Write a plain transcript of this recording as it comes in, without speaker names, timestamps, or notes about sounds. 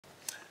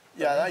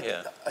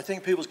Yeah, I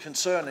think people's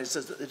concern is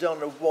that they don't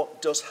know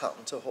what does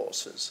happen to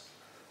horses.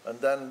 And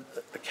then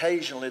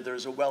occasionally there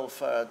is a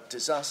welfare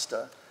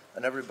disaster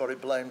and everybody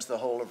blames the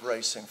whole of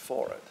racing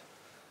for it.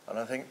 And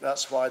I think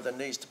that's why there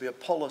needs to be a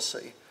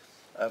policy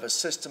of a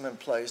system in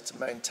place to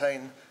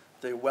maintain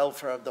the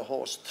welfare of the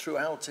horse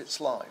throughout its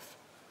life.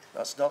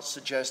 That's not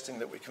suggesting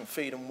that we can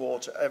feed and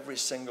water every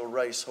single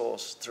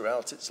racehorse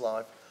throughout its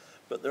life,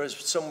 but there is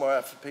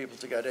somewhere for people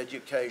to get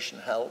education,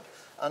 help,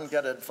 and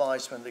get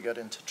advice when they get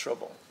into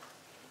trouble.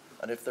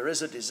 And if there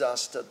is a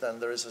disaster,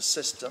 then there is a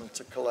system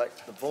to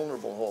collect the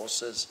vulnerable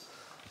horses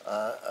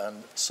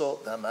and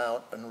sort them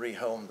out and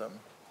rehome them.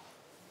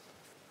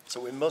 So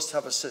we must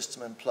have a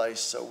system in place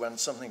so when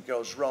something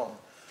goes wrong,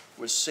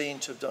 we're seen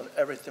to have done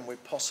everything we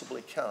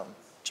possibly can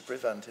to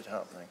prevent it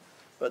happening.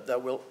 But there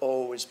will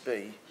always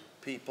be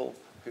people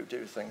who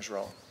do things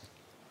wrong.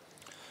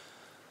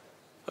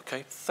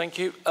 Okay, thank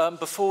you.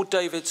 Before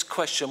David's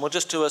question, we'll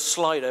just do a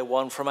Slido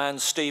one from Anne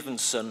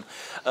Stevenson.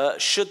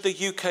 Should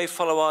the UK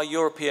follow our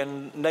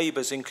European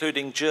neighbours,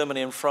 including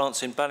Germany and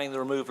France, in banning the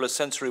removal of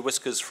sensory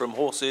whiskers from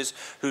horses?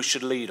 Who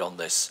should lead on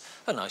this?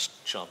 A nice,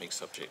 charming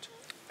subject.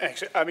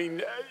 Actually, I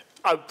mean,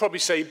 I would probably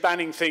say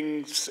banning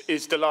things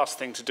is the last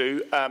thing to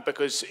do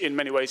because in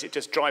many ways it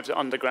just drives it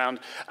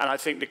underground. And I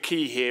think the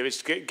key here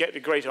is to get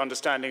a greater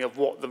understanding of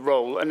what the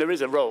role, and there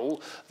is a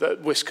role that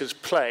whiskers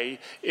play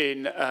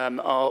in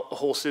our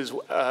horses'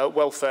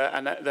 welfare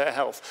and their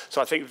health.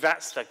 So I think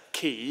that's the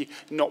key,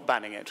 not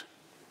banning it.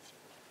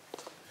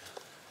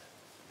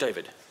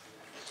 David.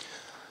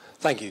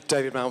 Thank you.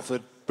 David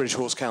Mountford, British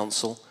Horse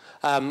Council.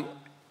 In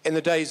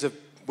the days of,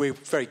 we're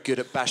very good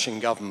at bashing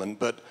government,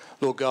 but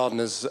Lord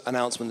Gardiner's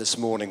announcement this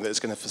morning that it's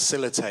going to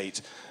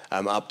facilitate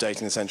updating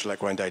the Central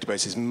Equine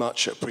Database is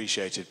much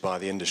appreciated by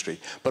the industry.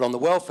 But on the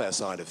welfare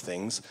side of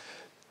things,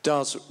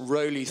 does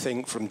Roly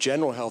think from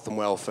general health and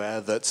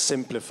welfare that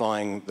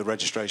simplifying the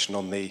registration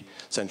on the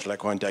Central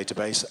Equine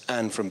Database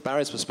and from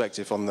Barry's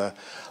perspective on the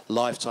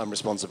lifetime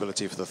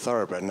responsibility for the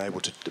thoroughbred and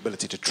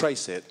ability to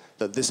trace it,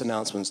 that this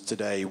announcement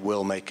today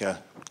will make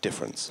a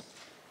difference?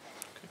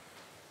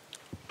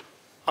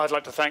 I'd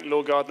like to thank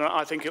Lord Gardiner.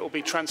 I think it will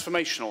be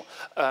transformational.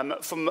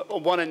 From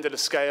one end of the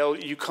scale,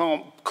 you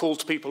can't call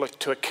to people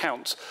to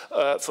account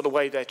for the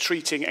way they're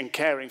treating and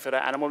caring for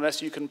their animal unless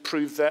you can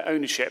prove their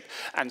ownership.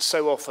 And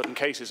so often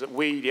cases that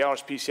we, the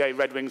RSPCA,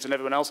 Red Wings and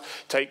everyone else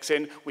takes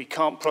in, we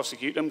can't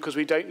prosecute them because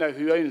we don't know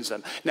who owns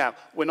them. Now,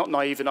 we're not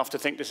naive enough to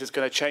think this is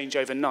going to change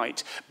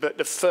overnight, but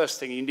the first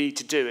thing you need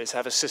to do is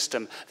have a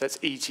system that's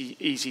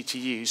easy to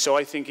use. So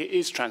I think it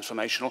is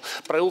transformational,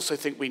 but I also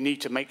think we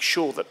need to make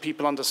sure that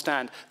people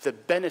understand the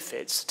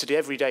benefits to the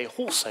everyday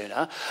horse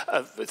owner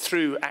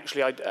through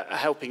actually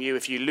helping you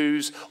if you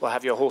lose or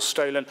have your horse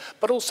stolen,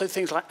 but also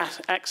things like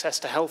access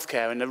to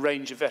healthcare and a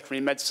range of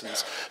veterinary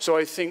medicines. So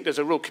I think there's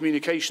a real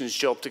communications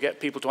job to get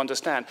people to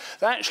understand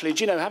that actually,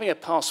 do you know, having a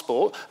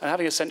passport and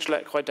having a Central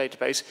Equine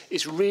Database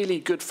is really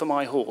good for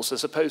my horse,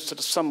 as opposed to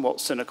the somewhat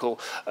cynical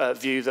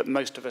view that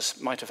most of us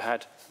might have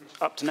had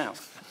up to now.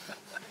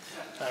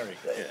 Harry,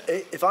 yeah.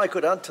 If I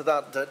could add to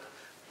that, that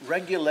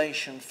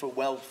regulation for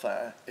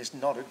welfare is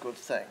not a good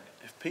thing.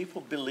 If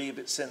people believe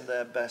it's in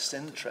their best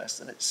interest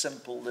and it's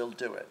simple, they'll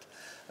do it.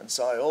 And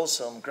so I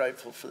also am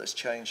grateful for this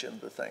change in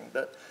the thing,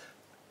 that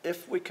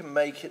if we can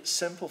make it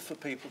simple for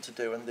people to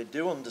do and they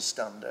do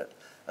understand it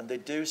and they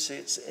do see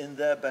it's in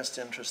their best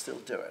interest, they'll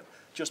do it.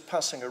 Just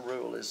passing a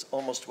rule is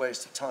almost a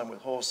waste of time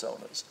with horse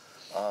owners,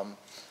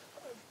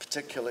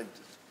 particularly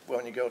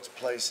when you go to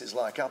places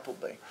like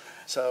Appleby.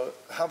 So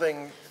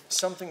having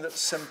something that's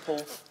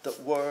simple, that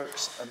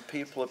works, and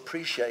people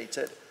appreciate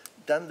it,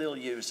 then they'll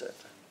use it.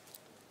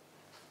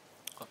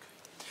 Okay.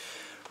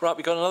 Right,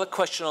 we've got another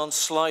question on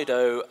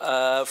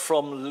Slido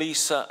from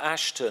Lisa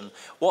Ashton.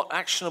 What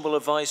actionable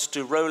advice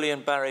do Roly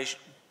and Barry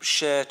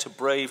share to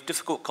brave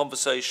difficult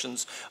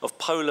conversations of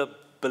polar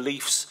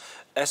beliefs,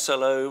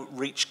 SLO,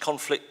 reach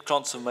conflict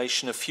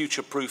transformation, and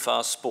future-proof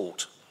our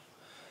sport?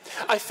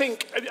 I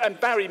think, and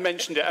Barry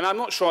mentioned it, and I'm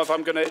not sure if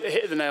I'm going to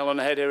hit the nail on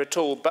the head here at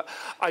all, but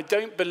I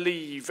don't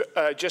believe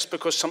just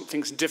because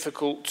something's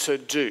difficult to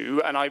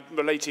do, and I'm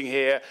relating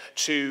here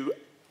to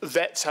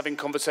vets having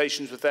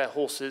conversations with their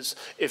horses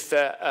if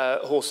their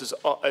horses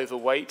are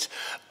overweight.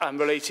 I'm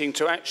relating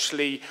to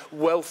actually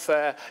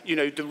welfare, you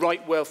know, the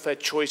right welfare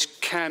choice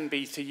can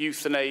be to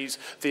euthanize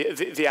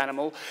the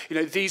animal. You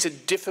know, these are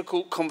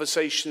difficult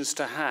conversations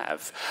to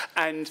have,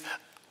 and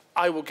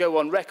I will go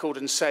on record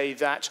and say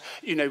that,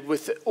 you know,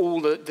 with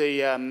all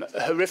the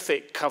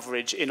horrific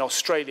coverage in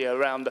Australia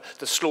around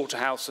the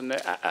slaughterhouse and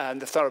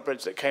the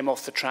thoroughbreds that came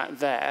off the track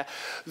there,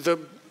 the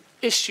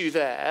issue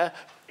there,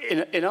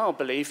 in our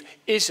belief,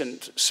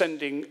 isn't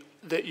sending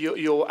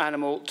your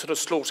animal to the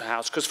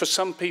slaughterhouse, because for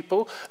some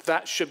people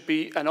that should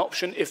be an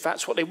option if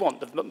that's what they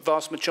want. The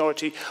vast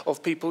majority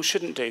of people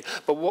shouldn't do.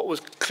 But what was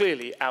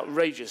clearly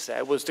outrageous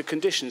there was the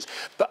conditions.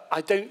 But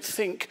I don't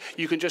think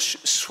you can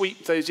just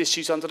sweep those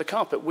issues under the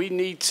carpet. We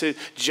need to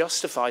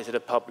justify to the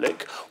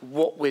public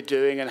what we're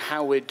doing and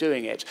how we're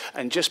doing it.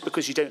 And just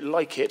because you don't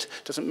like it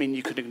doesn't mean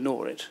you can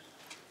ignore it.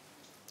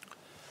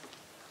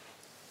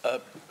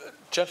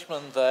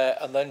 Gentleman there,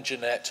 and then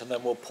Jeanette, and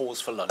then we'll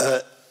pause for lunch.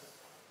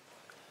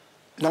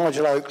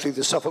 Nigel Oakley,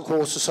 the Suffolk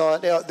Horse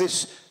Society.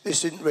 This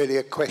isn't really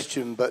a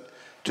question, but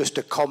just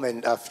a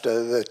comment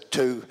after the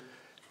two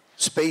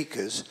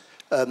speakers.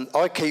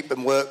 I keep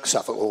and work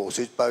Suffolk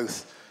horses,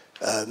 both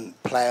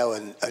plough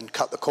and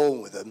cut the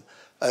corn with them,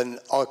 and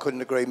I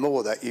couldn't agree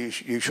more that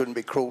you shouldn't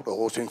be cruel to a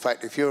horse. In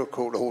fact, if you're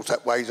cruel to a horse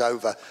that weighs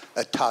over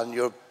a tonne,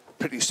 you're a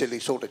pretty silly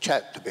sort of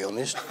chap, to be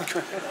honest.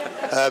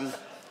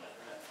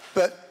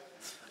 But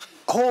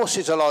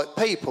horses are like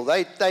people.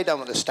 They don't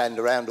want to stand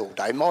around all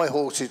day. My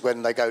horses,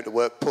 when they go to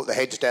work, put their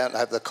heads down and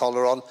have the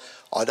collar on.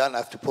 I don't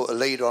have to put a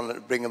leader on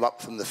and bring them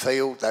up from the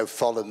field. They'll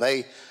follow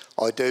me.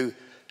 I do,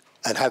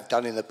 and have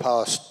done in the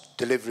past,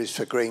 deliveries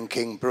for Green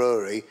King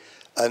Brewery.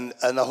 And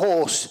a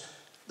horse,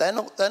 they're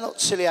not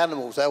silly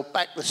animals. They'll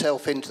back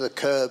themselves into the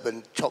curb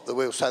and chop the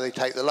wheel so they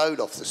take the load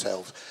off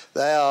themselves.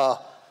 They are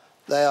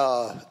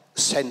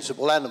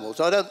sensible animals.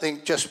 I don't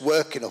think just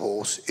working a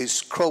horse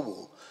is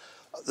cruel.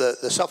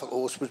 The Suffolk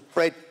horse was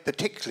bred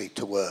particularly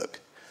to work,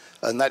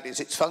 and that is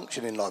its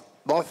function in life.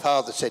 My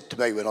father said to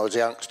me when I was a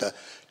youngster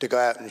to go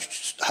out and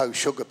hoe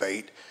sugar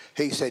beet.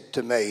 He said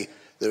to me,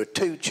 there are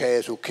two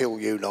chairs will kill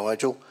you,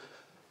 Nigel,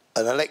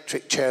 an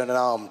electric chair and an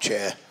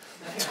armchair.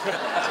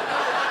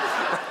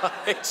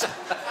 Right.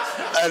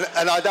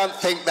 And I don't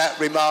think that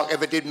remark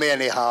ever did me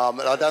any harm,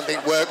 and I don't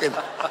think working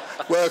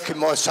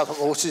my Suffolk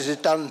horses has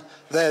done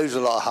theirs a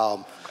lot of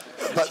harm.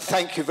 But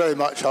thank you very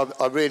much.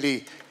 I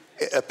really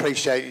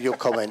appreciate your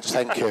comments.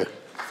 Thank you.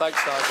 Thanks,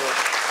 Nigel.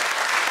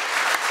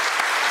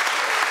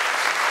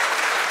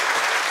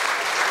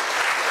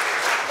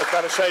 I've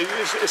got to say,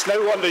 it's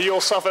no wonder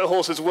your Suffolk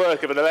horses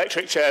work if an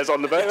electric chair's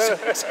on the back.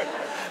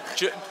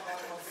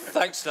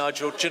 Thanks,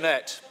 Nigel.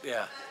 Jeanette,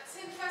 yeah.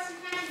 Tim, firstly,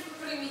 thank you for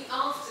putting me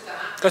after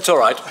that. That's all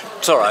right.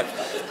 It's all right.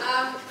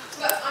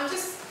 But I'm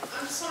just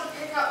want to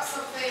pick up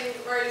something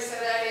Roly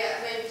said earlier,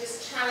 and maybe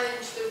just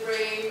challenge the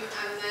room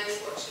and those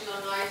watching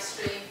on live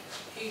stream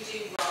who do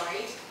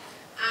ride.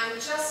 And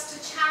just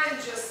to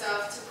challenge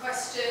yourself to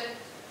question,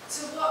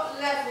 to what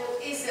level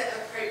is it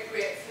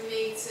appropriate for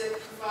me to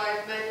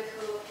provide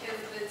medical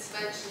clinical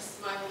interventions to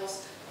my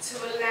horse to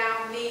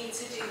allow me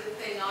to do the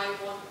thing I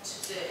want to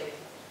do?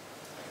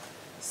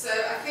 So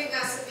I think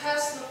that's a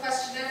personal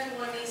question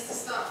everyone needs to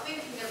start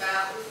thinking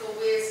about before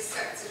we as a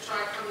sector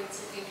try coming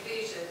to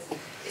conclusions.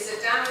 Is a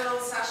Danilon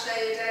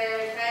sachet a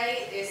day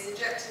okay? Is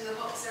injecting the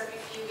hops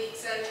every few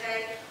weeks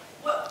okay?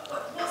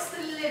 What's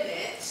the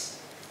limit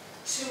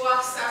to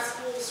us as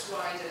horse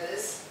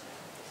riders,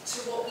 to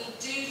what we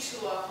do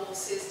to our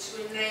horses to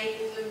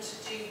enable them to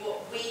do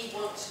what we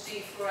want to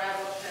do for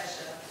our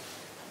pleasure?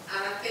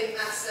 And I think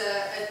that's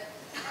a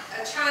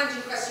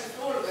challenging question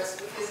for all of us,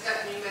 because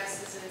veterinary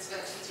medicines and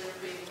interventions are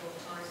improving all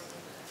the time.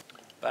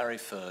 Barry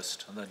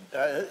first, and then...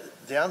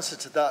 The answer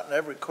to that in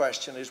every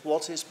question is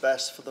what is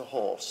best for the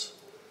horse?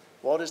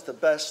 What is the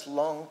best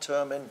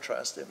long-term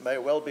interest? It may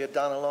well be a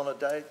Danilon a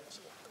day.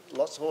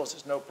 Lots of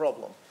horses, no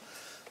problem.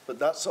 But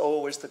that's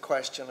always the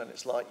question, and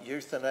it's like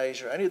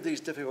euthanasia, any of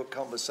these difficult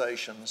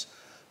conversations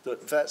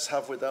that vets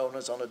have with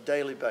owners on a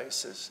daily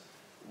basis.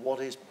 What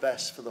is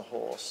best for the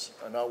horse,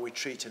 and are we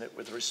treating it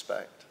with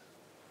respect?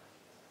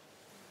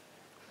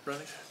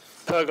 Really?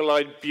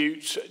 Pergolide,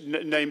 Butte,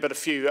 name but a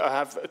few,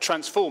 have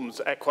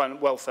transformed equine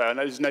welfare, and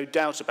there's no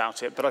doubt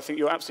about it. But I think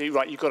you're absolutely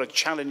right. You've got to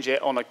challenge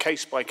it on a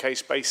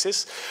case-by-case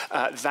basis.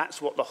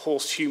 That's what the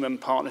horse-human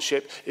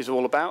partnership is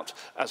all about.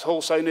 As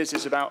horse owners,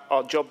 it's about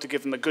our job to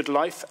give them a good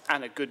life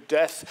and a good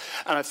death.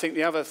 And I think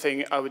the other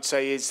thing I would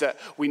say is that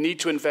we need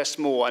to invest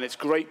more, and it's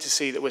great to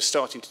see that we're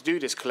starting to do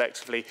this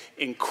collectively,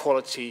 in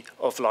quality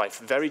of life.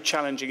 Very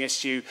challenging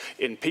issue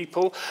in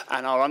people,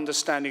 and our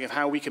understanding of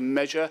how we can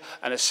measure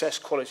and assess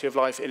quality of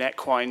life in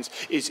equines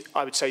is,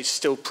 I would say,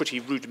 still pretty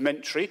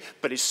rudimentary,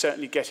 but is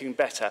certainly getting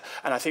better.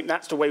 And I think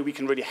that's the way we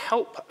can really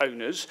help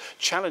owners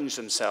challenge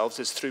themselves,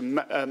 is through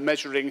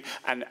measuring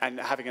and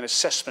having an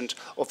assessment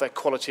of their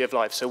quality of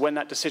life. So when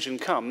that decision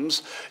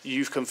comes,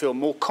 you can feel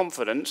more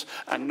confident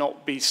and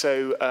not be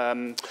so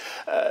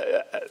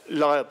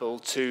liable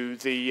to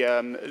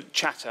the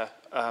chatter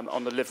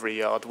on the livery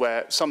yard,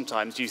 where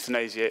sometimes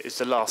euthanasia is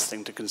the last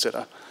thing to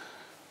consider.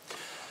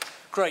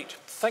 Great.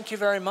 Thank you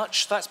very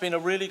much. That's been a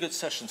really good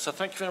session. So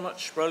thank you very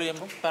much, Roly and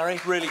Barry.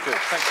 Really good.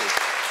 Thank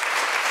you.